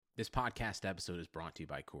This podcast episode is brought to you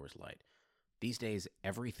by Coors Light. These days,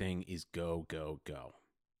 everything is go, go, go.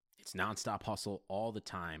 It's nonstop hustle all the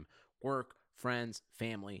time. Work, friends,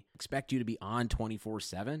 family expect you to be on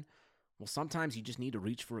 24/7. Well, sometimes you just need to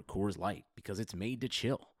reach for a Coors Light because it's made to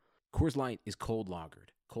chill. Coors Light is cold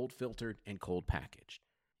lagered, cold filtered, and cold packaged.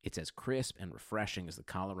 It's as crisp and refreshing as the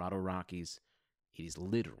Colorado Rockies. It is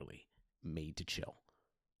literally made to chill.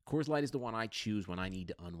 Coors Light is the one I choose when I need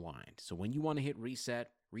to unwind. So when you want to hit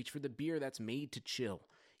reset, reach for the beer that's made to chill.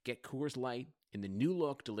 Get Coors Light in the new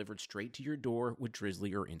look delivered straight to your door with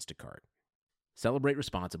Drizzly or Instacart. Celebrate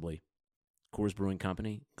responsibly. Coors Brewing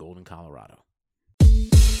Company, Golden, Colorado.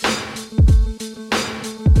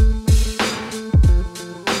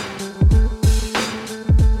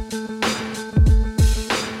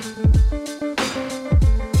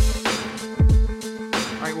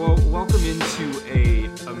 All right, well, welcome into a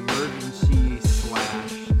emergency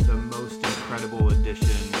 / the most incredible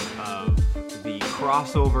edition of the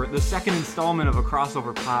crossover, the second installment of a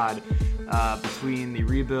crossover pod between the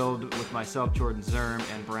Rebuild with myself, Jordan Zerm,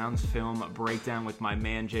 and Browns Film Breakdown with my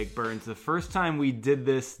man, Jake Burns. The first time we did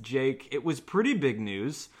this, Jake, it was pretty big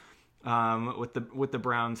news with the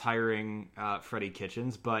Browns hiring Freddie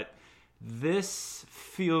Kitchens, but this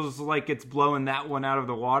feels like it's blowing that one out of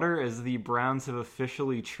the water as the Browns have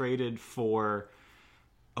officially traded for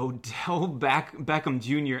Odell Beckham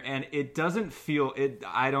Jr. and it doesn't feel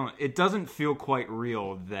quite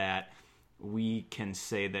real that we can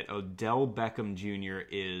say that Odell Beckham Jr.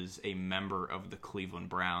 is a member of the Cleveland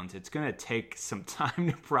Browns. It's going to take some time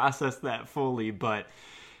to process that fully, but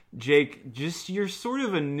Jake, just your sort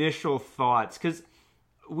of initial thoughts, because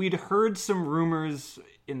we'd heard some rumors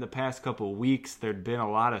in the past couple of weeks. There'd been a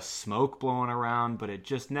lot of smoke blowing around, but it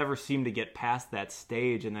just never seemed to get past that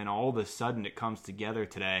stage, and then all of a sudden it comes together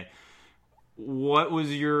today. What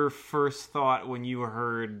was your first thought when you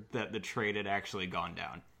heard that the trade had actually gone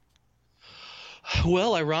down?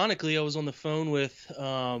 Well, ironically, I was on the phone with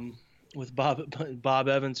Bob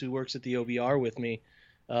Evans, who works at the OBR with me,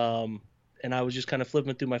 and I was just kind of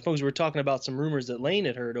flipping through my phones. We were talking about some rumors that Lane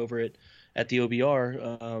had heard over at the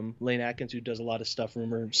OBR. Lane Atkins, who does a lot of stuff,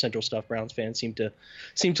 Central stuff, Browns fans seem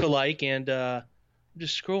to like, and I'm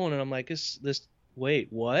just scrolling, and I'm like, this wait,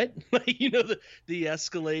 what? Like, you know, the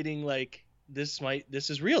escalating, like, this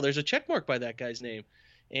is real. There's a check mark by that guy's name,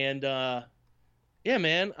 and yeah,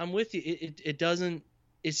 man, I'm with you.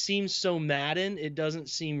 It seems so Madden. It doesn't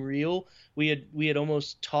seem real. We had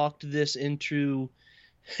almost talked this into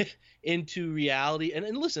reality.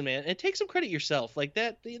 And listen, man, and take some credit yourself. Like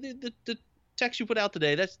that, the text you put out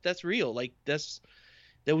today, that's real. Like those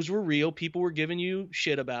were real. People were giving you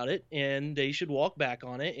shit about it, and they should walk back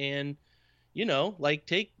on it. And you know,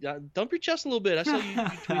 like dump your chest a little bit. I saw you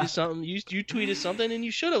tweeted something. You tweeted something, and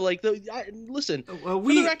you should have. Like, listen, for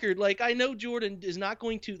the record, like, I know Jordan is not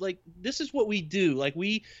going to, like, this is what we do. Like,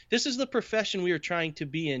 this is the profession we are trying to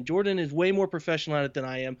be in. Jordan is way more professional at it than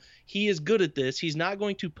I am. He is good at this. He's not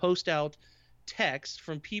going to post out texts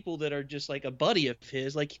from people that are just like a buddy of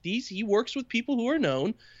his. Like, he works with people who are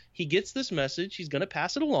known. He gets this message. He's going to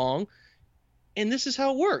pass it along. And this is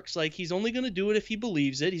how it works. Like, he's only going to do it if he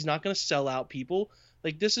believes it. He's not going to sell out people.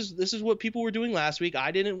 Like, this is what people were doing last week.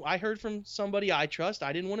 I heard from somebody I trust.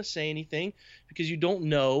 I didn't want to say anything because you don't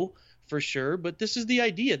know for sure. But this is the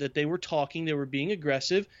idea that they were talking, they were being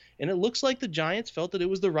aggressive, and it looks like the Giants felt that it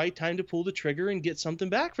was the right time to pull the trigger and get something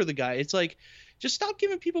back for the guy. It's like, just stop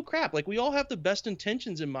giving people crap. Like, we all have the best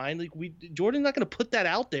intentions in mind. Like, Jordan's not going to put that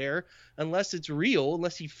out there unless it's real,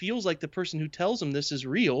 unless he feels like the person who tells him this is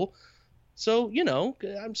real. So, you know,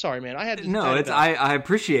 I'm sorry, man. I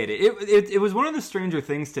appreciate it. It was one of the stranger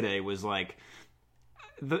things today was like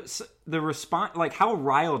the response, like how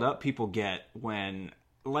riled up people get when,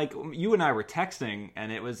 like, you and I were texting, and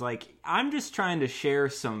it was like, I'm just trying to share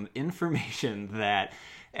some information that,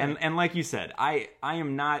 and like you said, I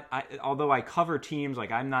am not, although I cover teams,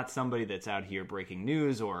 like, I'm not somebody that's out here breaking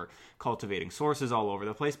news or cultivating sources all over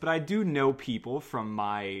the place, but I do know people from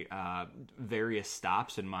my various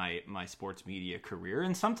stops in my sports media career,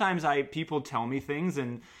 and sometimes people tell me things,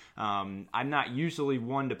 and I'm not usually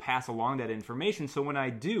one to pass along that information, so when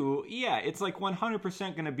I do, yeah, it's like 100%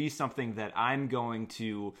 going to be something that I'm going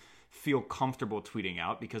to feel comfortable tweeting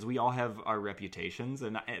out, because we all have our reputations,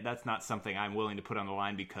 and that's not something I'm willing to put on the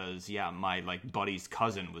line because, yeah, my, like, buddy's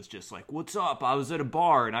cousin was just like, what's up, I was at a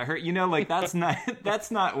bar and I heard, you know, like, that's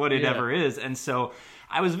not what it ever is. And so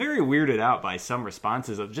I was very weirded out by some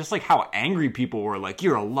responses of just like how angry people were, like,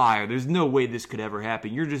 you're a liar, there's no way this could ever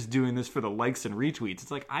happen, you're just doing this for the likes and retweets.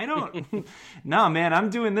 It's like, I don't no, man, I'm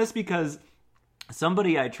doing this because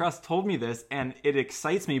somebody I trust told me this, and it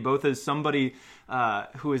excites me both as somebody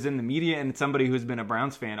who is in the media and somebody who's been a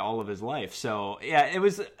Browns fan all of his life. So yeah,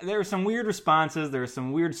 there were some weird responses. There were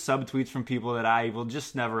some weird subtweets from people that I will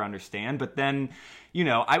just never understand. But then,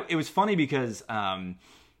 it was funny because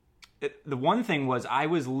the one thing was I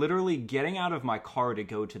was literally getting out of my car to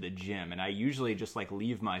go to the gym, and I usually just like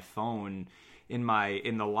leave my phone in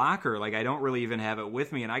the locker. Like I don't really even have it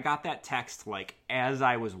with me, and I got that text like as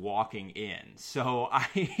I was walking in. So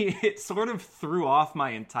it sort of threw off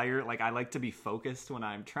my entire, like I like to be focused when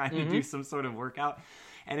I'm trying to do some sort of workout,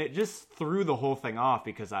 and it just threw the whole thing off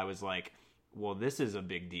because I was like, well, this is a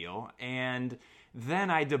big deal. And then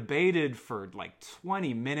I debated for like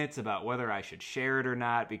 20 minutes about whether I should share it or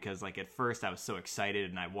not, because like at first I was so excited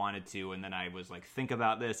and I wanted to, and then I was like, think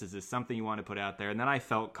about this. Is this something you want to put out there? And then I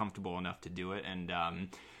felt comfortable enough to do it. And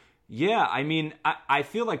yeah, I mean, I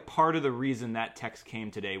feel like part of the reason that text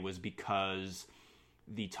came today was because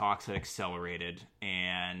the talks had accelerated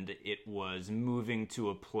and it was moving to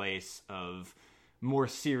a place of more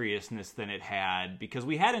seriousness than it had, because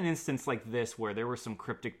we had an instance like this where there were some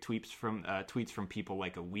cryptic tweets from people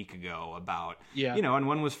like a week ago about, and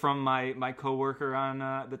one was from my coworker on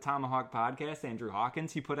the Tomahawk podcast, Andrew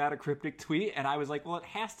Hawkins. He put out a cryptic tweet, and I was like, well, it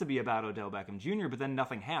has to be about Odell Beckham Jr., but then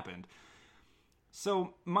nothing happened.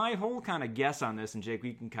 So my whole kind of guess on this, and Jake,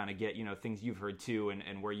 we can kind of get, things you've heard too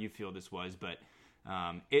and where you feel this was, but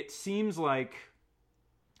it seems like,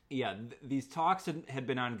 these talks had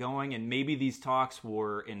been ongoing, and maybe these talks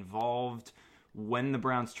were involved when the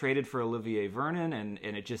Browns traded for Olivier Vernon, and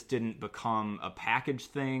it just didn't become a package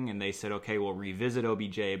thing, and they said, okay, we'll revisit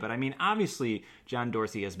OBJ. But I mean, obviously, John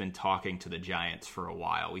Dorsey has been talking to the Giants for a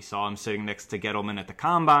while. We saw him sitting next to Gettleman at the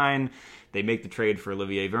Combine. They make the trade for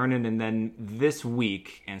Olivier Vernon, and then this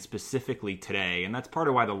week, and specifically today, and that's part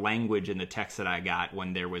of why the language in the text that I got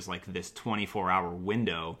when there was like this 24-hour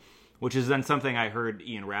window, which is then something I heard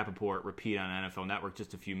Ian Rappaport repeat on NFL Network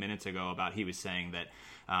just a few minutes ago about. He was saying that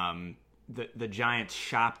the Giants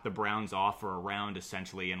shopped the Browns offer around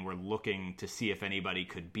essentially and were looking to see if anybody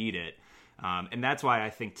could beat it. And that's why I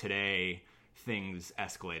think today things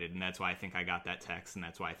escalated, and that's why I think I got that text, and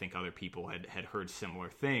that's why I think other people had heard similar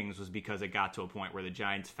things, was because it got to a point where the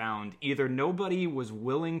Giants found either nobody was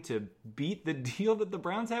willing to beat the deal that the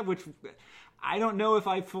Browns had, which I don't know if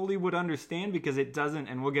I fully would understand, because it doesn't,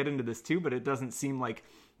 and we'll get into this too, but it doesn't seem like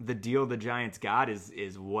the deal the Giants got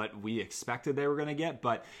is what we expected they were going to get.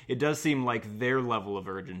 But it does seem like their level of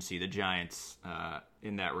urgency, the Giants,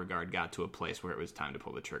 in that regard, got to a place where it was time to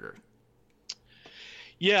pull the trigger.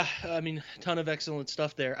 Yeah, I mean, a ton of excellent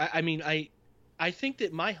stuff there. I think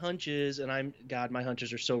that my hunch is, and my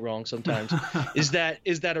hunches are so wrong sometimes, is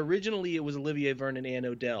that originally it was Olivier Vernon and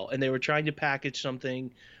Odell, and they were trying to package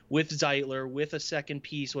something with Zeitler, with a second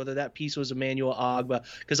piece, whether that piece was Emmanuel Ogbah,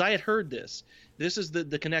 because I had heard this. This is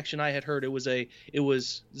the connection I had heard. It was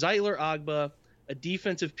Zeitler, Ogbah, a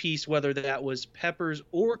defensive piece, whether that was Peppers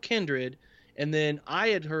or Kindred, and then I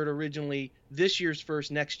had heard originally this year's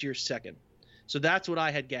first, next year's second. So that's what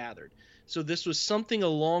I had gathered. So this was something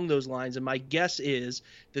along those lines, and my guess is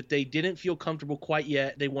that they didn't feel comfortable quite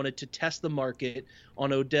yet. They wanted to test the market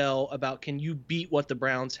on Odell about, can you beat what the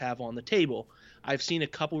Browns have on the table? I've seen a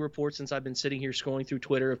couple reports since I've been sitting here scrolling through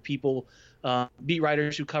Twitter of people, beat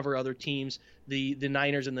writers who cover other teams, the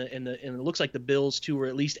Niners and it looks like the Bills too, were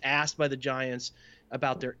at least asked by the Giants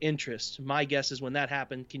about their interest. My guess is when that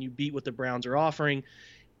happened, can you beat what the Browns are offering?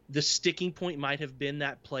 The sticking point might have been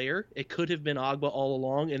that player. It could have been Ogbah all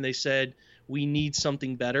along, and they said, we need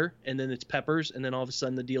something better, and then it's Peppers, and then all of a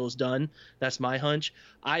sudden the deal is done. That's my hunch.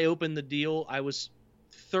 I opened the deal. I was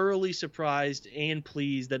thoroughly surprised and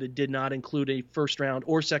pleased that it did not include a first-round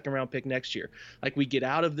or second-round pick next year. Like, we get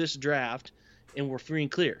out of this draft, and we're free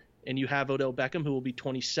and clear. And you have Odell Beckham, who will be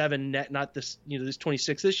 27, not this, this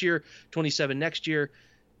 26 this year, 27 next year,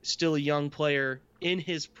 still a young player in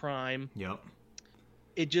his prime. Yep.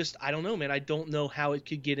 It just, I don't know, man. I don't know how it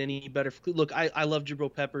could get any better. Look, I love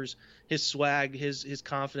Jabril Peppers, his swag, his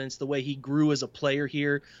confidence, the way he grew as a player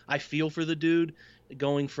here. I feel for the dude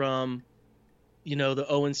going from, the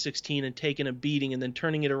 0-16 and taking a beating and then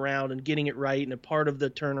turning it around and getting it right and a part of the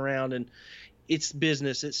turnaround. And it's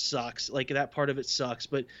business. It sucks. Like, that part of it sucks.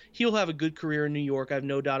 But he'll have a good career in New York. I have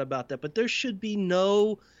no doubt about that. But there should be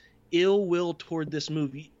no ill will toward this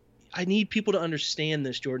move. I need people to understand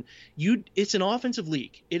this, Jordan. It's an offensive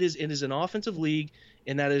league. It is an offensive league,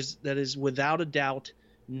 and that is without a doubt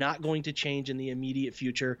not going to change in the immediate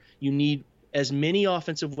future. You need as many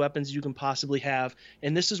offensive weapons as you can possibly have,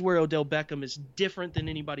 and this is where Odell Beckham is different than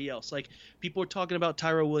anybody else. Like, people are talking about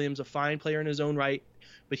Tyrell Williams, a fine player in his own right,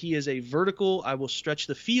 but he is a vertical, I will stretch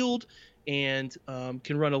the field, and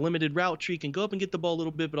can run a limited route tree, can go up and get the ball a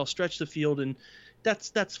little bit, but I'll stretch the field, and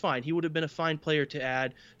that's fine. He would have been a fine player to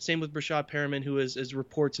add. Same with Brashad Perriman, who is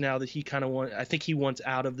reports now that he kind of I think he wants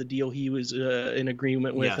out of the deal he was in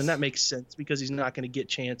agreement with, and that makes sense because he's not going to get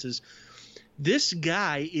chances. This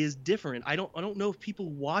guy is different. I don't know if people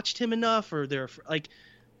watched him enough, or they're like,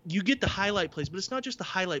 you get the highlight plays, but it's not just the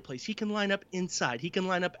highlight plays. He can line up inside. He can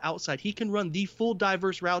line up outside. He can run the full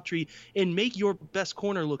diverse route tree and make your best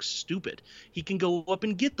corner look stupid. He can go up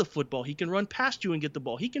and get the football. He can run past you and get the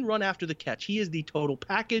ball. He can run after the catch. He is the total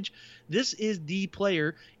package. This is the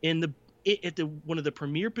player at one of the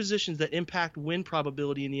premier positions that impact win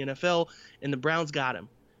probability in the NFL, and the Browns got him.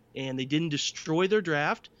 And they didn't destroy their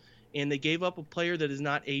draft, and they gave up a player that is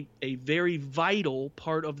not a very vital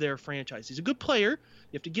part of their franchise. He's a good player.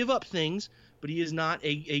 You have to give up things, but he is not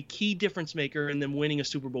a key difference maker in them winning a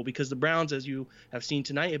Super Bowl, because the Browns, as you have seen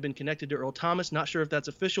tonight, have been connected to Earl Thomas. Not sure if that's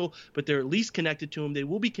official, but they're at least connected to him. They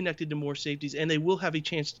will be connected to more safeties, and they will have a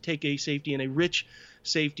chance to take a safety in a rich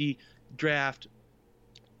safety draft.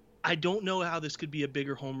 I don't know how this could be a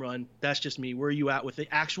bigger home run. That's just me. Where are you at with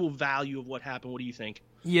the actual value of what happened? What do you think?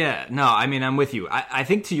 Yeah, no, I mean, I'm with you. I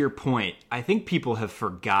think to your point, I think people have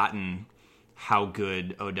forgotten how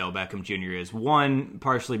good Odell Beckham Jr. is. One,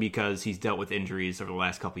 partially because he's dealt with injuries over the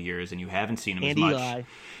last couple of years and you haven't seen him as much. Eli.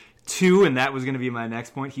 Two, and that was going to be my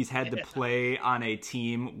next point, he's had to play on a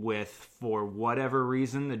team with, for whatever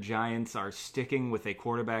reason, the Giants are sticking with a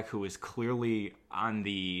quarterback who is clearly on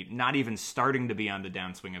the, not even starting to be on the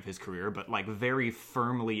downswing of his career, but like very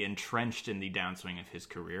firmly entrenched in the downswing of his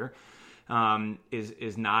career.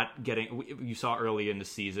 Is not getting. You saw early in the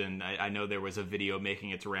season, I know there was a video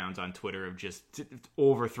making its rounds on Twitter of just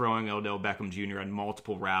overthrowing Odell Beckham Jr. on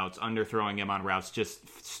multiple routes, underthrowing him on routes,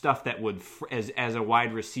 just stuff that would, as a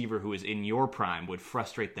wide receiver who is in your prime, would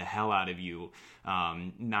frustrate the hell out of you,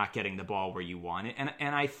 not getting the ball where you want it.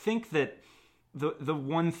 And I think that the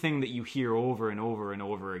one thing that you hear over and over and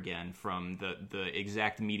over again from the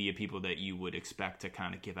exact media people that you would expect to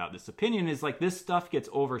kind of give out this opinion is like, this stuff gets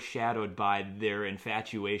overshadowed by their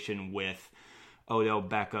infatuation with Odell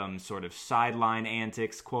Beckham's sort of sideline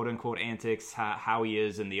antics, quote unquote antics, how he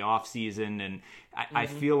is in the off season. And I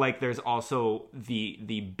feel like there's also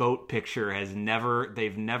the boat picture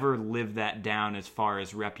they've never lived that down as far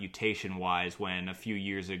as reputation wise, when a few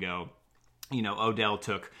years ago, you know, Odell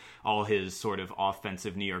took all his sort of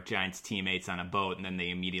offensive New York Giants teammates on a boat, and then they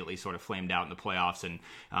immediately sort of flamed out in the playoffs.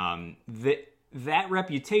 And that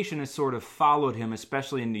reputation has sort of followed him,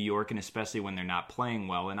 especially in New York, and especially when they're not playing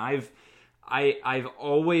well. And I've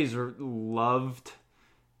always loved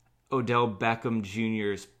Odell Beckham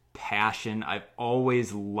Jr.'s passion. I've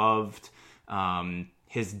always loved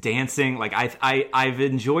his dancing. Like I've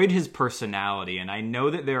enjoyed his personality, and I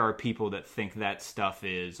know that there are people that think that stuff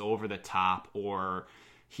is over the top, or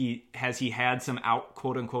he had some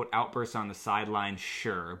quote unquote outbursts on the sideline,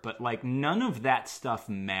 sure, but like none of that stuff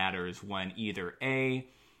matters when either A,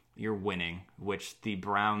 you're winning, which the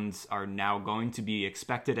Browns are now going to be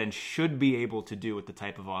expected and should be able to do with the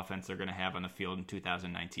type of offense they're going to have on the field in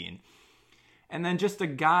 2019. And then just a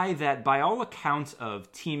guy that, by all accounts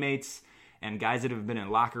of teammates and guys that have been in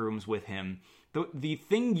locker rooms with him, the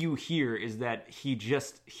thing you hear is that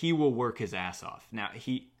he will work his ass off. Now,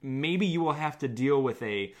 maybe you will have to deal with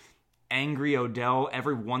a angry Odell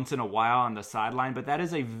every once in a while on the sideline, but that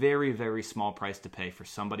is a very, very small price to pay for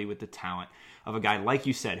somebody with the talent of a guy, like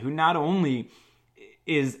you said, who not only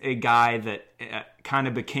is a guy that kind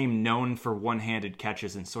of became known for one-handed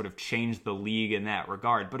catches and sort of changed the league in that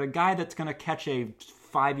regard, but a guy that's going to catch a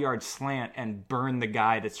 5-yard slant and burn the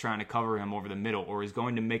guy that's trying to cover him over the middle, or is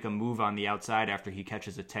going to make a move on the outside after he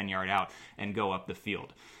catches a 10-yard out and go up the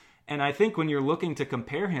field. And I think when you're looking to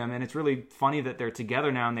compare him, and it's really funny that they're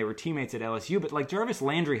together now and they were teammates at LSU, but like Jarvis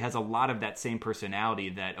Landry has a lot of that same personality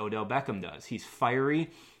that Odell Beckham does. He's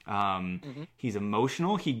fiery. He's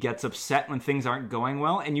emotional. He gets upset when things aren't going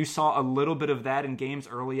well. And you saw a little bit of that in games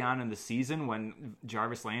early on in the season when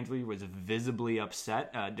Jarvis Landry was visibly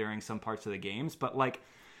upset during some parts of the games. But like,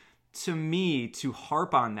 to me, to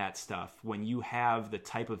harp on that stuff when you have the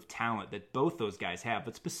type of talent that both those guys have,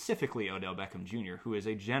 but specifically Odell Beckham Jr., who is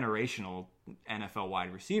a generational NFL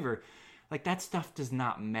wide receiver, like that stuff does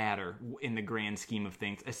not matter in the grand scheme of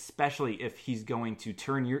things, especially if he's going to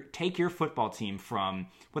take your football team from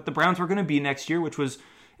what the Browns were going to be next year, which was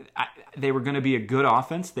they were going to be a good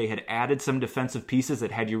offense. They had added some defensive pieces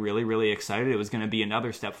that had you really, really excited. It was going to be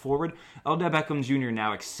another step forward. Odell Beckham Jr.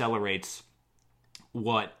 now accelerates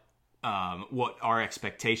what our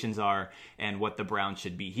expectations are and what the Browns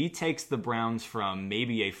should be. He takes the Browns from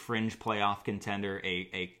maybe a fringe playoff contender,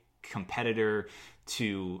 a competitor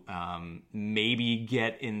to maybe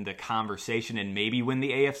get in the conversation and maybe win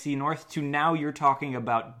the AFC North, to now you're talking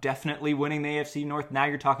about definitely winning the AFC North. Now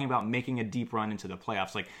you're talking about making a deep run into the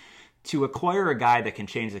playoffs. Like, to acquire a guy that can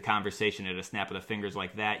change the conversation at a snap of the fingers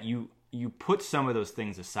like that, you put some of those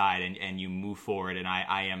things aside and you move forward. And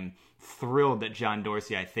I am thrilled that John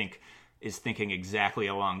Dorsey, I think, is thinking exactly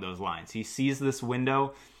along those lines. He sees this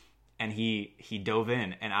window and he dove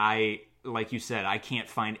in. And like you said, I can't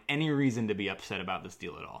find any reason to be upset about this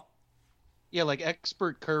deal at all. Yeah, like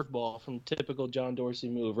expert curveball from typical John Dorsey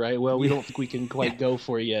move, right? Well, we don't think we can quite go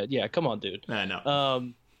for it yet. Yeah, come on, dude. I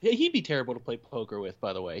know. He'd be terrible to play poker with,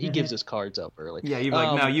 by the way. He gives his cards up early. Yeah, you're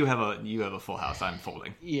like, no, you have a full house. I'm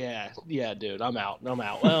folding. Yeah, dude, I'm out.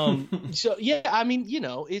 So yeah, I mean,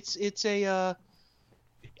 it's a.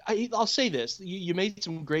 I'll say this: you made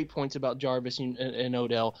some great points about Jarvis and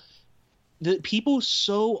Odell. The people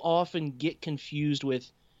so often get confused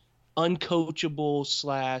with uncoachable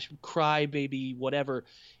 / crybaby, whatever.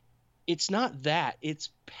 It's not that. It's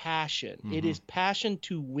passion. Mm-hmm. It is passion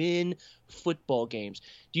to win football games.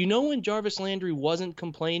 Do you know when Jarvis Landry wasn't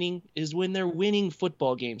complaining? Is when they're winning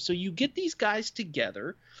football games. So you get these guys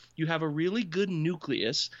together. You have a really good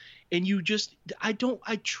nucleus. And I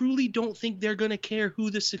truly don't think they're going to care who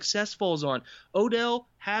the success falls on. Odell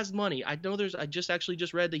has money. I know I just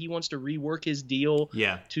read that he wants to rework his deal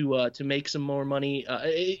to make some more money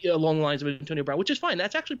along the lines of Antonio Brown, which is fine.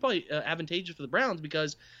 That's actually probably advantageous for the Browns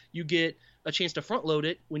because you get a chance to front load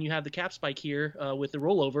it when you have the cap spike here with the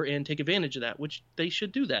rollover and take advantage of that, which they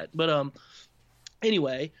should do that. But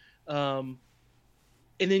anyway, and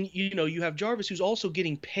then you have Jarvis who's also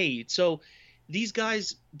getting paid. So these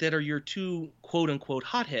guys that are your two quote unquote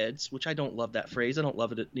hotheads, which I don't love that phrase. I don't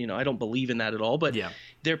love it. I don't believe in that at all, but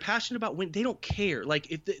they're passionate about when they don't care. Like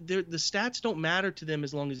if the stats don't matter to them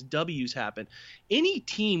as long as W's happen. Any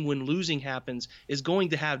team when losing happens is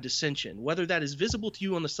going to have dissension, whether that is visible to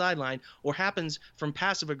you on the sideline or happens from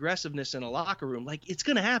passive aggressiveness in a locker room. Like it's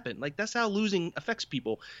going to happen. Like that's how losing affects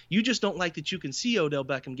people. You just don't like that you can see Odell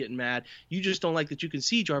Beckham getting mad. You just don't like that you can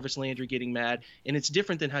see Jarvis Landry getting mad, and it's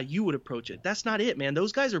different than how you would approach it. That's not it, man.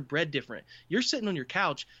 Those guys are bred different. You're sitting on your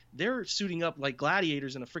couch. They're suiting up like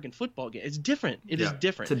gladiators in a freaking football game. It's different. It is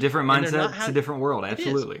different. It's a different mindset. It's a different world.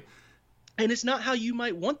 Absolutely. And it's not how you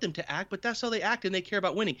might want them to act, but that's how they act, and they care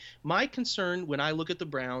about winning. My concern when I look at the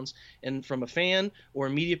Browns, and from a fan or a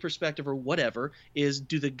media perspective or whatever, is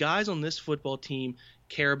do the guys on this football team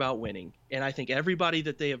care about winning? And I think everybody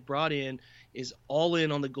that they have brought in is all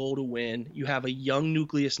in on the goal to win. You have a young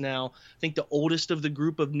nucleus now. I think the oldest of the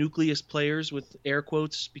group of nucleus players, with air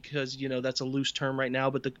quotes, because that's a loose term right now,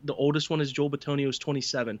 but the oldest one is Joel Bitonio, is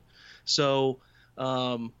 27. So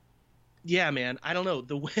yeah, man, I don't know.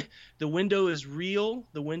 The window is real.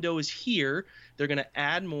 The window is here. They're going to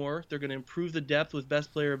add more. They're going to improve the depth with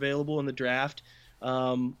best player available in the draft.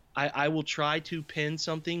 I will try to pin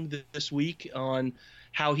something this week on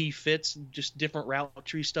how he fits, just different route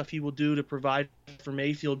tree stuff he will do to provide for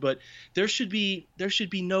Mayfield. But there should be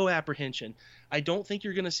no apprehension. I don't think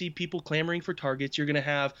you're going to see people clamoring for targets. You're going to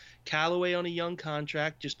have Callaway on a young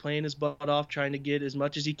contract, just playing his butt off, trying to get as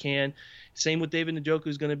much as he can. Same with David Njoku,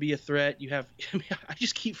 is going to be a threat. You have, I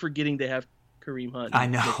just keep forgetting to have Kareem Hunt. I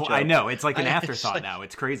know. It's like an afterthought now.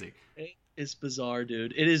 It's crazy. It's bizarre,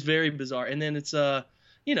 dude. It is very bizarre. And then it's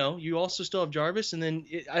you also still have Jarvis, and then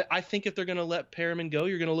I think if they're going to let Perriman go,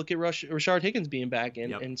 you're going to look at Rashard Higgins being back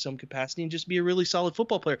in some capacity and just be a really solid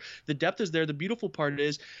football player. The depth is there. The beautiful part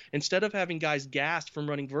is, instead of having guys gassed from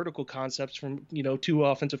running vertical concepts from two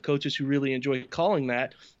offensive coaches who really enjoy calling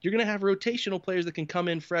that, you're going to have rotational players that can come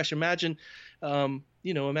in fresh. Imagine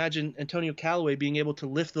Antonio Callaway being able to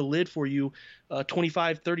lift the lid for you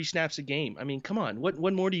 25, 30 snaps a game. I mean, come on, what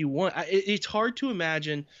more do you want? It's hard to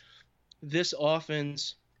imagine this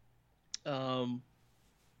offense,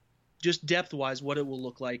 just depth-wise, what it will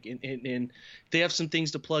look like. And they have some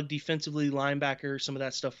things to plug defensively, linebacker, some of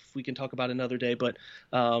that stuff we can talk about another day. But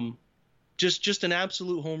just an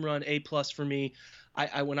absolute home run, A+ for me.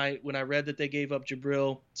 When I read that they gave up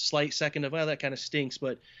Jabril, slight second of, well, that kind of stinks.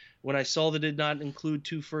 But when I saw that it did not include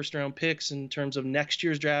 2 first-round picks in terms of next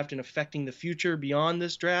year's draft and affecting the future beyond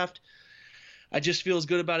this draft, I just feel as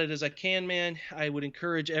good about it as I can, man. I would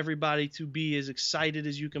encourage everybody to be as excited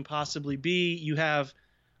as you can possibly be. You have,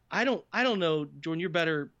 I don't know, Jordan, you're a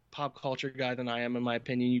better pop culture guy than I am, in my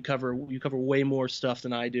opinion. You cover way more stuff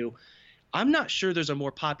than I do. I'm not sure there's a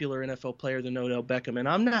more popular NFL player than Odell Beckham, and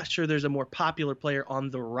I'm not sure there's a more popular player on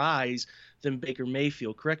the rise than Baker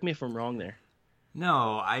Mayfield. Correct me if I'm wrong there.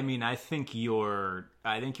 No, I mean, I think you're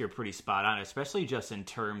pretty spot on, especially just in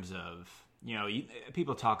terms of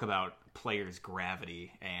people talk about players'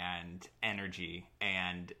 gravity and energy,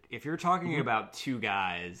 and if you're talking about two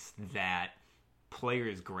guys that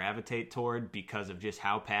players gravitate toward because of just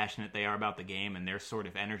how passionate they are about the game and their sort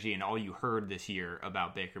of energy, and all you heard this year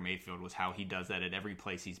about Baker Mayfield was how he does that at every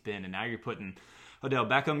place he's been, and now you're putting Odell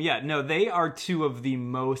Beckham. Yeah, no, they are two of the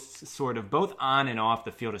most sort of both on and off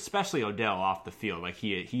the field, especially Odell off the field. Like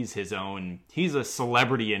he's his own, he's a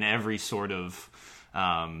celebrity in every sort of,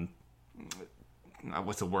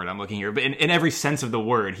 what's the word I'm looking here? But in every sense of the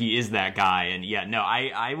word, he is that guy. And yeah, no,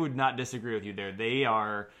 I would not disagree with you there. They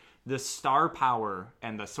are the star power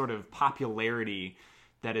and the sort of popularity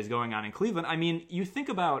that is going on in Cleveland. I mean, you think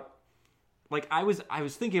about, like, I was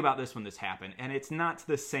thinking about this when this happened, and it's not to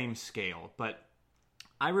the same scale, but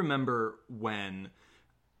I remember when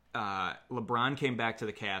LeBron came back to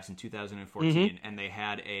the Cavs in 2014, and they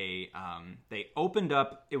had they opened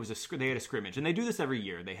up. They had a scrimmage, and they do this every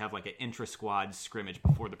year. They have like an intra-squad scrimmage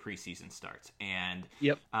before the preseason starts, and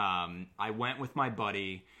I went with my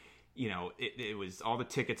buddy. It was all the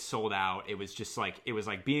tickets sold out. It was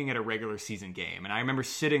like being at a regular season game. And I remember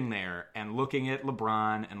sitting there and looking at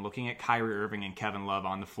LeBron and looking at Kyrie Irving and Kevin Love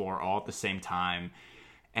on the floor all at the same time.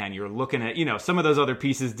 And you're looking at, some of those other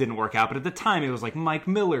pieces didn't work out, but at the time it was like Mike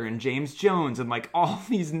Miller and James Jones and like all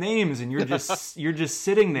these names, and you're just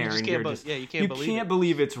sitting there and you can't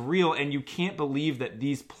believe it's real, and you can't believe that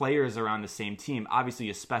these players are on the same team, obviously,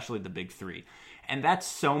 especially the big three. And that's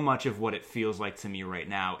so much of what it feels like to me right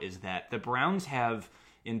now, is that the Browns have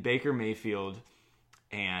in Baker Mayfield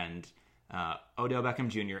and Odell Beckham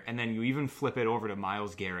Jr., and then you even flip it over to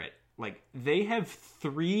Myles Garrett. Like, they have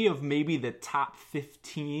three of maybe the top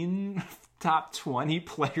 15, top 20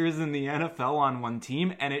 players in the NFL on one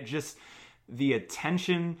team, and it just, the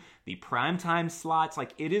attention, the primetime slots,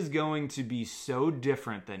 like, it is going to be so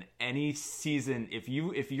different than any season. If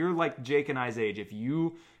you're like Jake and I's age, if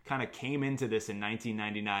you kind of came into this in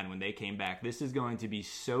 1999 when they came back, this is going to be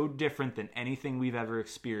so different than anything we've ever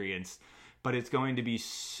experienced, but it's going to be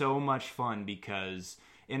so much fun because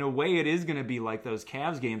in a way it is going to be like those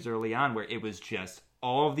Cavs games early on where it was just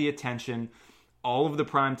all of the attention, all of the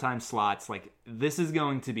primetime slots. Like, this is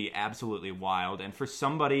going to be absolutely wild. And for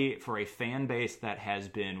a fan base that has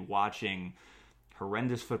been watching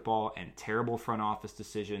horrendous football and terrible front office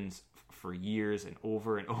decisions for years and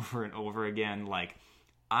over and over and over again, like,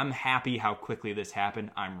 I'm happy how quickly this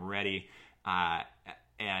happened. I'm ready.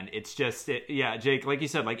 And it's just, Jake, like you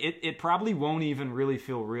said, like it probably won't even really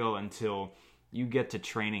feel real until you get to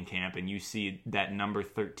training camp and you see that number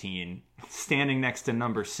 13 standing next to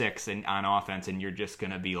number 6 and on offense, and you're just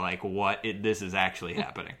going to be like, this is actually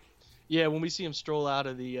happening. Yeah, when we see him stroll out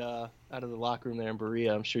of the locker room there in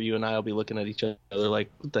Berea, I'm sure you and I will be looking at each other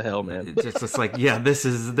like, what the hell, man? It's just like, yeah, they're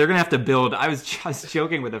going to have to build, I was just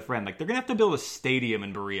joking with a friend, like, they're going to have to build a stadium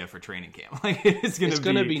in Berea for training camp. Like, it's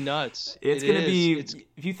going to be nuts. It's going to be,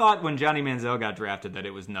 if you thought when Johnny Manziel got drafted that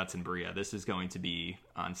it was nuts in Berea, this is going to be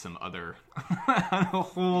on some other, on a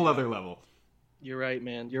whole other level. You're right,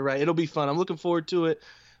 man. You're right. It'll be fun. I'm looking forward to it.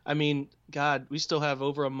 I mean, God, we still have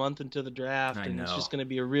over a month into the draft, and it's just going to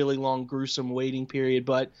be a really long, gruesome waiting period.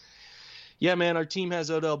 But, yeah, man, our team has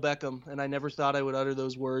Odell Beckham, and I never thought I would utter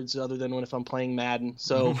those words other than if I'm playing Madden.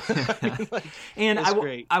 So, and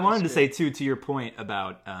I wanted to say, too, to your point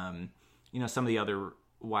about, some of the other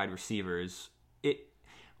wide receivers,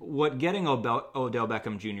 what getting Odell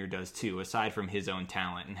Beckham Jr. does, too, aside from his own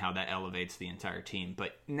talent and how that elevates the entire team.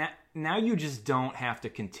 But now you just don't have to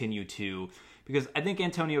continue to, because I think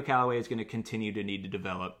Antonio Callaway is going to continue to need to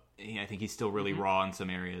develop. I think he's still really raw in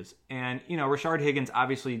some areas. And, Rashard Higgins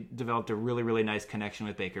obviously developed a really, really nice connection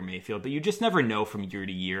with Baker Mayfield, but you just never know from year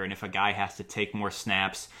to year. And if a guy has to take more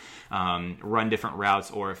snaps, run different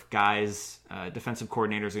routes, or if guys, defensive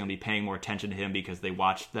coordinators are going to be paying more attention to him because they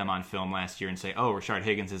watched them on film last year and say, oh, Rashard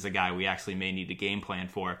Higgins is a guy we actually may need to game plan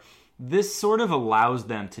for. This sort of allows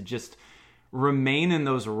them to just remain in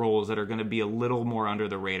those roles that are going to be a little more under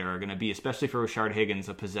the radar, are going to be, especially for Rashard Higgins,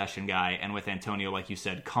 a possession guy, and with Antonio, like you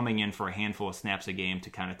said, coming in for a handful of snaps a game to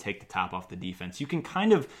kind of take the top off the defense. You can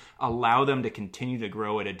kind of allow them to continue to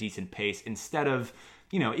grow at a decent pace instead of,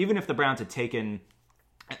 even if the Browns had taken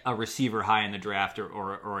a receiver high in the draft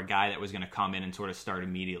or a guy that was going to come in and sort of start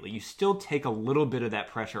immediately, you still take a little bit of that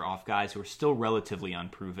pressure off guys who are still relatively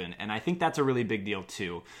unproven. And I think that's a really big deal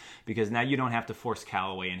too, because now you don't have to force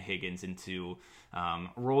Callaway and Higgins into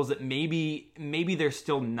roles that maybe they're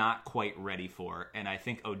still not quite ready for. And I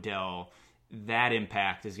think Odell, that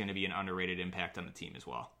impact is going to be an underrated impact on the team as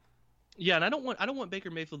well. Yeah, and I don't want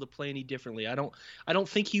Baker Mayfield to play any differently. I don't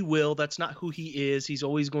think he will. That's not who he is. He's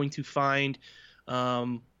always going to find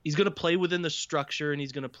he's going to play within the structure, and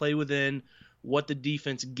he's going to play within what the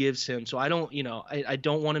defense gives him. So I don't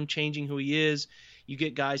want him changing who he is. You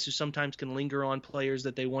get guys who sometimes can linger on players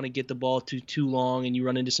that they want to get the ball to too long, and you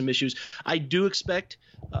run into some issues. I will expect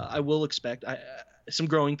some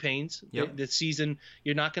growing pains. Yep. This season,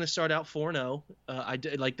 you're not going to start out 4-0.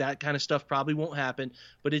 Like that kind of stuff probably won't happen,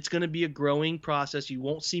 but it's going to be a growing process. You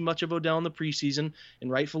won't see much of Odell in the preseason,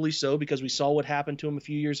 and rightfully so, because we saw what happened to him a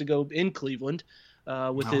few years ago in Cleveland.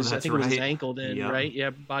 With his, I think it was his ankle then, yeah. right?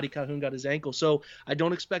 Yeah, Body Calhoun got his ankle. So I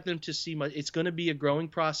don't expect them to see much. It's going to be a growing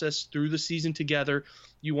process through the season together.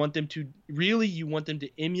 You want them to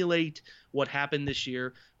emulate what happened this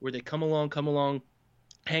year, where they come along,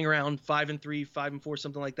 hang around 5-3, 5-4,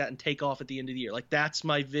 something like that, and take off at the end of the year. Like, that's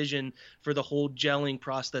my vision for the whole gelling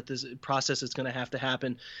process that's going to have to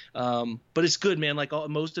happen. But it's good, man. Like,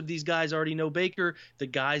 most of these guys already know Baker. The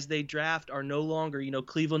guys they draft are no longer,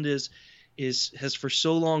 Cleveland has for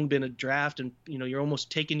so long been a draft, and you're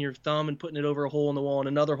almost taking your thumb and putting it over a hole in the wall and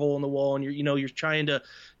another hole in the wall, and you're trying to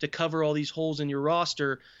cover all these holes in your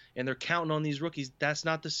roster, and they're counting on these rookies. That's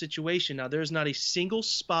not the situation. Now, there's not a single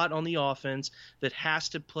spot on the offense that has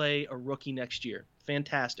to play a rookie next year.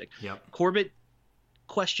 Fantastic. Yep. Corbett,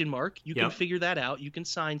 question mark. You can Yep. figure that out. You can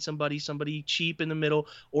sign somebody cheap in the middle,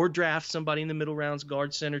 or draft somebody in the middle rounds,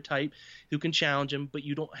 guard center type, who can challenge him, but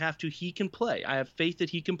you don't have to. He can play. I have faith that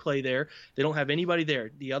he can play there. They don't have anybody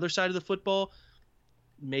there. The other side of the football,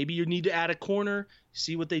 maybe you need to add a corner,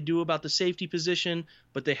 see what they do about the safety position,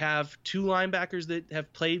 but they have 2 linebackers that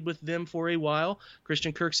have played with them for a while.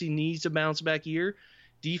 Christian Kirksey needs a bounce back year.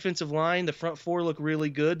 Defensive line, the front 4 look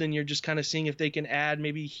really good. Then you're just kind of seeing if they can add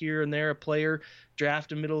maybe here and there a player,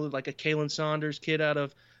 draft a middle, like a Kalen Saunders kid out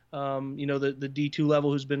of the D2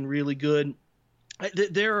 level who's been really good.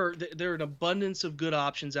 There are an abundance of good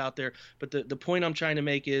options out there, but the point I'm trying to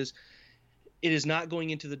make is, it is not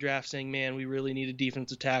going into the draft saying, man, we really need a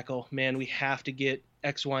defensive tackle. Man, we have to get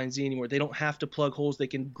X, Y, and Z anymore. They don't have to plug holes. They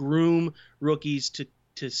can groom rookies to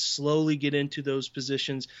slowly get into those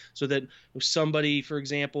positions, so that if somebody, for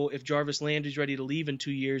example, if Jarvis Landry's ready to leave in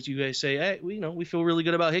 2 years, you guys say, hey, we feel really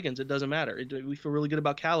good about Higgins. It doesn't matter. We feel really good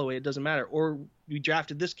about Callaway. It doesn't matter. Or we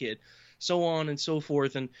drafted this kid, so on and so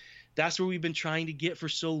forth. And that's where we've been trying to get for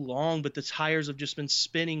so long, but the tires have just been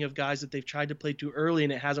spinning of guys that they've tried to play too early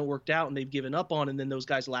and it hasn't worked out, and they've given up on, and then those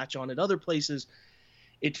guys latch on at other places.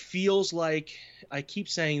 It feels like, I keep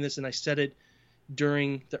saying this, and I said it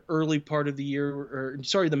during the early part of the year,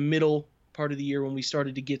 the middle part of the year when we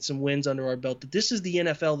started to get some wins under our belt, that this is the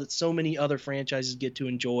NFL that so many other franchises get to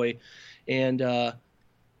enjoy. And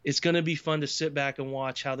it's going to be fun to sit back and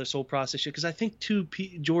watch how this whole process, because I think too,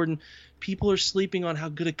 Jordan, people are sleeping on how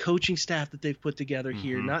good a coaching staff that they've put together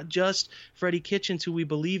here. Not just Freddie Kitchens, who we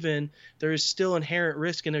believe in. There is still inherent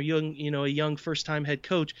risk in a young first-time head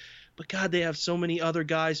coach. But God, they have so many other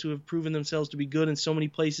guys who have proven themselves to be good in so many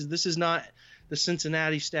places. This is not the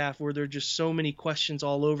Cincinnati staff where there are just so many questions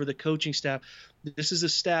all over the coaching staff. This is a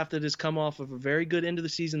staff that has come off of a very good end of the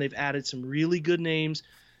season. They've added some really good names.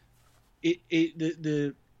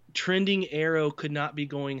 The trending arrow could not be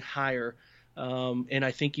going higher. And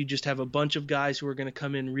I think you just have a bunch of guys who are going to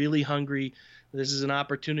come in really hungry. This is an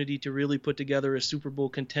opportunity to really put together a Super Bowl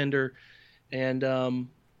contender. And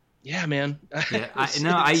yeah, man.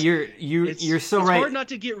 Yeah, you're so right. It's hard not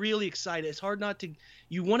to get really excited. It's hard not to.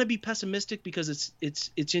 You want to be pessimistic because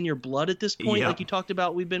it's in your blood at this point. Yeah. Like you talked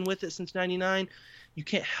about, we've been with it since '99. You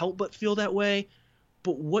can't help but feel that way.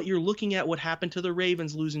 But what you're looking at, what happened to the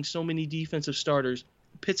Ravens losing so many defensive starters.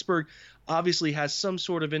 Pittsburgh obviously has some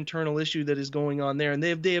sort of internal issue that is going on there, and they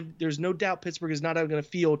have. There's no doubt Pittsburgh is not going to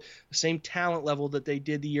field the same talent level that they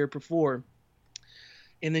did the year before.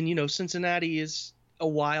 And then Cincinnati is a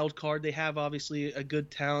wild card. They have obviously a good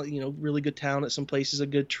talent, really good talent at some places, a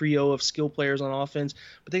good trio of skill players on offense,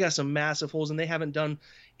 but they got some massive holes, and they haven't done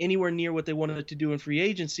anywhere near what they wanted to do in free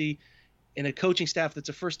agency. And a coaching staff that's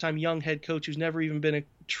a first-time young head coach who's never even been a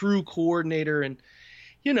true coordinator. And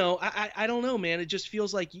I don't know, man. It just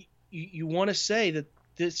feels like you want to say that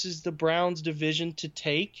this is the Browns' division to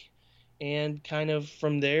take, and kind of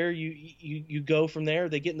from there you go from there.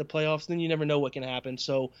 They get in the playoffs, then you never know what can happen.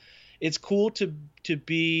 So it's cool to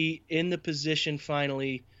be in the position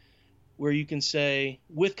finally where you can say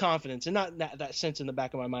with confidence, and not that sense in the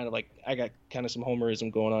back of my mind of like, I got kind of some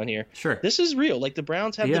homerism going on here. Sure. This is real. Like, the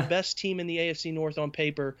Browns have the best team in the AFC North on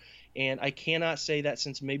paper, and I cannot say that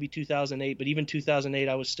since maybe 2008, but even 2008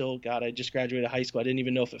 I was still, God, I just graduated high school. I didn't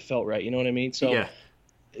even know if it felt right. You know what I mean? So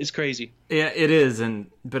it's crazy. Yeah, it is.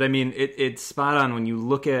 But I mean, it's spot on when you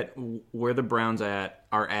look at where the Browns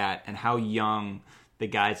are at and how young the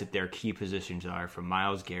guys at their key positions are, from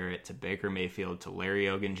Myles Garrett to Baker Mayfield to Larry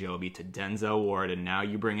Ogunjobi to Denzel Ward, and now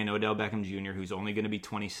you bring in Odell Beckham Jr., who's only going to be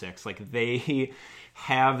 26. Like, they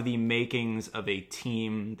have the makings of a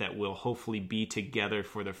team that will hopefully be together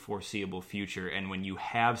for the foreseeable future. And when you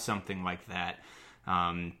have something like that,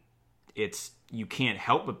 you can't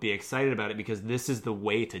help but be excited about it, because this is the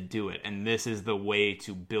way to do it, and this is the way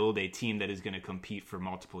to build a team that is going to compete for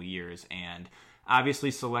multiple years. And obviously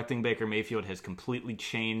selecting Baker Mayfield has completely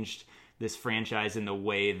changed this franchise in the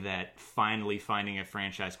way that finally finding a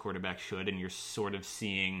franchise quarterback should, and you're sort of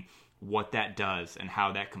seeing what that does and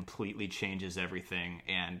how that completely changes everything.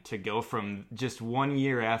 And to go from just 1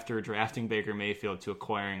 year after drafting Baker Mayfield to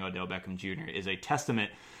acquiring Odell Beckham Jr. is a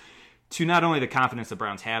testament to not only the confidence the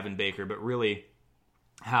Browns have in Baker, but really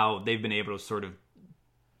how they've been able to sort of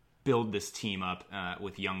build this team up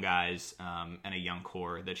with young guys and a young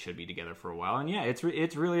core that should be together for a while. And yeah, it's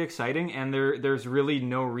really exciting, and there's really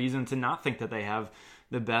no reason to not think that they have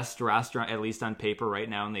the best roster, at least on paper right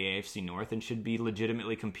now, in the AFC North, and should be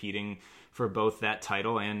legitimately competing for both that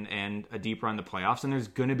title and a deep run in the playoffs. And there's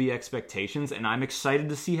going to be expectations, and I'm excited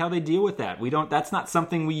to see how they deal with that. That's not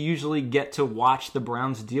something we usually get to watch the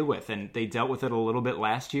Browns deal with, and they dealt with it a little bit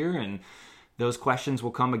last year, and those questions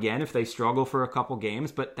will come again if they struggle for a couple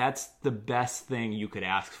games. But that's the best thing you could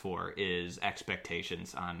ask for, is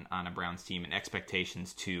expectations on a Browns team, and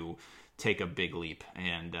expectations to take a big leap.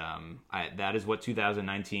 And that is what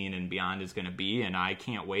 2019 and beyond is going to be, and I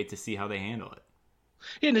can't wait to see how they handle it.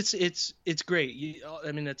 And it's great.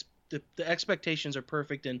 I mean, it's the expectations are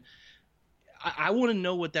perfect, and I want to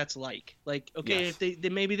know what that's like. Like, okay, yes, if they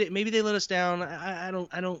maybe they let us down. I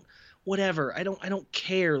don't whatever. I don't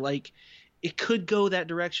care. Like, it could go that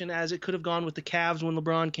direction, as it could have gone with the Cavs when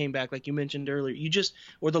LeBron came back, like you mentioned earlier.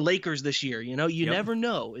 Or the Lakers this year. You yep, never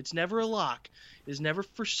know. It's never a lock. It's never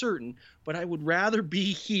for certain. But I would rather be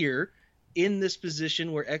here in this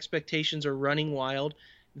position where expectations are running wild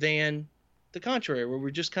than the contrary, where we're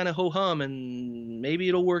just kind of ho-hum and maybe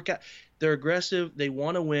it'll work out. They're aggressive. They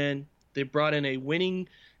want to win. They brought in a winning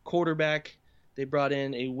quarterback. They brought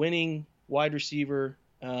in a winning wide receiver.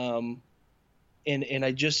 And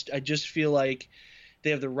I just feel like they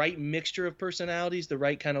have the right mixture of personalities, the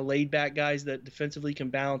right kind of laid-back guys that defensively can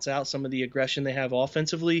balance out some of the aggression they have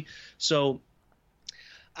offensively. So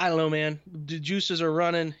I don't know, man. The juices are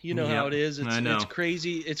running. You know how it is. It's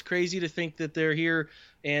crazy. It's crazy to think that they're here,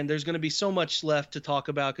 and there's going to be so much left to talk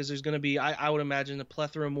about, because there's going to be, I would imagine, a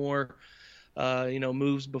plethora more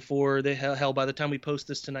moves before they hell. By the time we post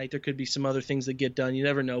this tonight, there could be some other things that get done. You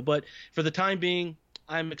never know. But for the time being,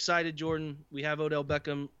 I'm excited, Jordan. We have Odell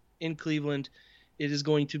Beckham in Cleveland. It is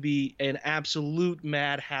going to be an absolute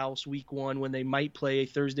madhouse week one, when they might play a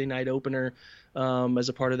Thursday night opener as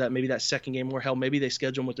a part of that, maybe that second game, or hell, maybe they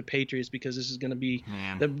schedule them with the Patriots, because this is going to be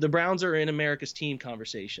the Browns are in America's team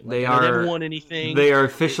conversation. Like, they never won anything. They are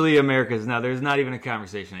officially America's. Now, there's not even a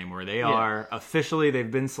conversation anymore. They are officially,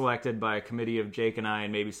 they've been selected by a committee of Jake and I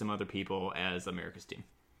and maybe some other people as America's team.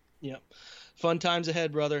 Yep. Fun times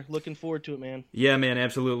ahead, brother. Looking forward to it, man. Yeah, man,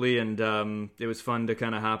 absolutely. And it was fun to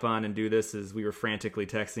kind of hop on and do this, as we were frantically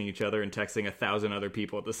texting each other and texting 1,000 other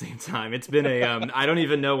people at the same time. It's been a, I don't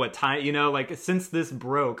even know what time, like, since this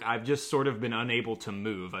broke, I've just sort of been unable to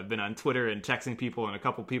move. I've been on Twitter and texting people, and a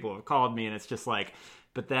couple people have called me, and it's just like,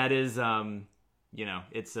 but that is,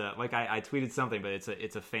 it's like I tweeted something, but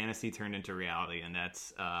it's a fantasy turned into reality, and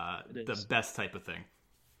that's the best type of thing.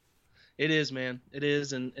 It is, man. It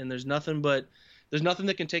is, and there's nothing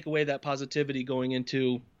that can take away that positivity going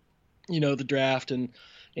into, the draft, and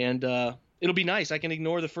it'll be nice. I can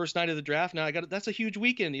ignore the first night of the draft now. That's a huge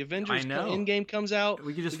weekend. The Avengers Endgame comes out.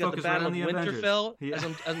 We can just focus right on the Winterfell. Avengers.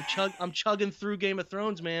 Yeah. As I'm chugging through Game of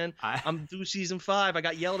Thrones, man. I'm through season 5. I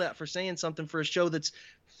got yelled at for saying something for a show that's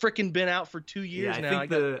freaking been out for 2 years now. I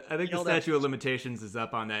think the statute of limitations is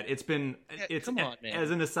up on that. Come on, man. As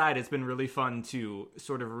an aside, it's been really fun to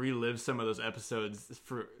sort of relive some of those episodes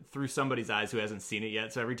through somebody's eyes who hasn't seen it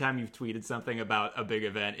yet. So every time you've tweeted something about a big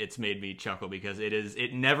event, it's made me chuckle, because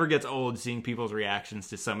it never gets old seeing people's reactions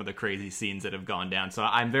to some of the crazy scenes that have gone down. So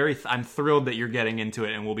I'm thrilled that you're getting into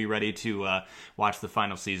it, and we'll be ready to watch the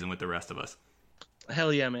final season with the rest of us.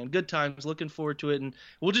 Hell yeah, man. Good times. Looking forward to it. And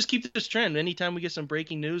we'll just keep this trend. Anytime we get some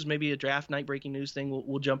breaking news, maybe a draft night breaking news thing,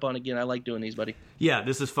 we'll jump on again. I like doing these, buddy. Yeah,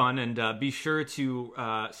 this is fun. And be sure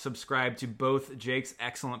to subscribe to both Jake's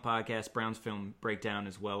excellent podcast, Browns Film Breakdown,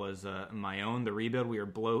 as well as my own, The Rebuild. We are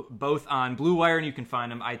both on Blue Wire, and you can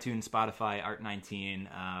find them iTunes, Spotify,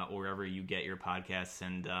 Art19, or wherever you get your podcasts.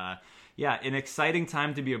 And an exciting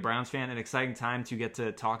time to be a Browns fan, an exciting time to get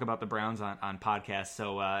to talk about the Browns on podcasts.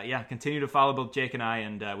 So, continue to follow both Jake Nick and I,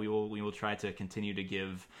 and we will try to continue to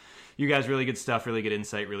give you guys really good stuff, really good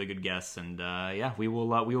insight, really good guests, and we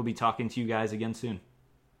will be talking to you guys again soon.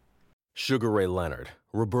 Sugar Ray Leonard,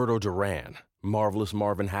 Roberto Duran, Marvelous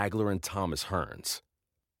Marvin Hagler, and Thomas Hearns.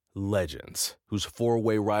 Legends, whose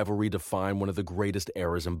four-way rivalry defined one of the greatest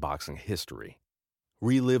eras in boxing history.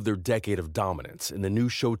 Relive their decade of dominance in the new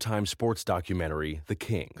Showtime sports documentary, The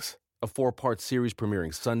Kings, a 4-part series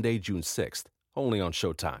premiering Sunday, June 6th, only on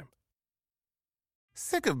Showtime.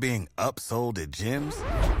 Sick of being upsold at gyms?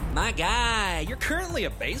 My guy, you're currently a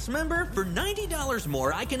base member? For $90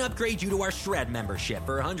 more, I can upgrade you to our Shred membership.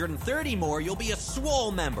 For $130 more, you'll be a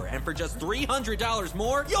Swole member. And for just $300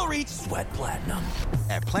 more, you'll reach Sweat Platinum.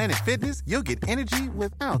 At Planet Fitness, you'll get energy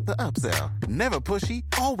without the upsell. Never pushy,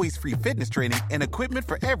 always free fitness training and equipment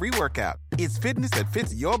for every workout. It's fitness that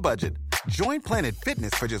fits your budget. Join Planet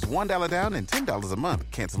Fitness for just $1 down and $10 a month.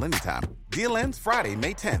 Cancel anytime. Deal ends Friday,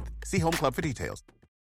 May 10th. See Home Club for details.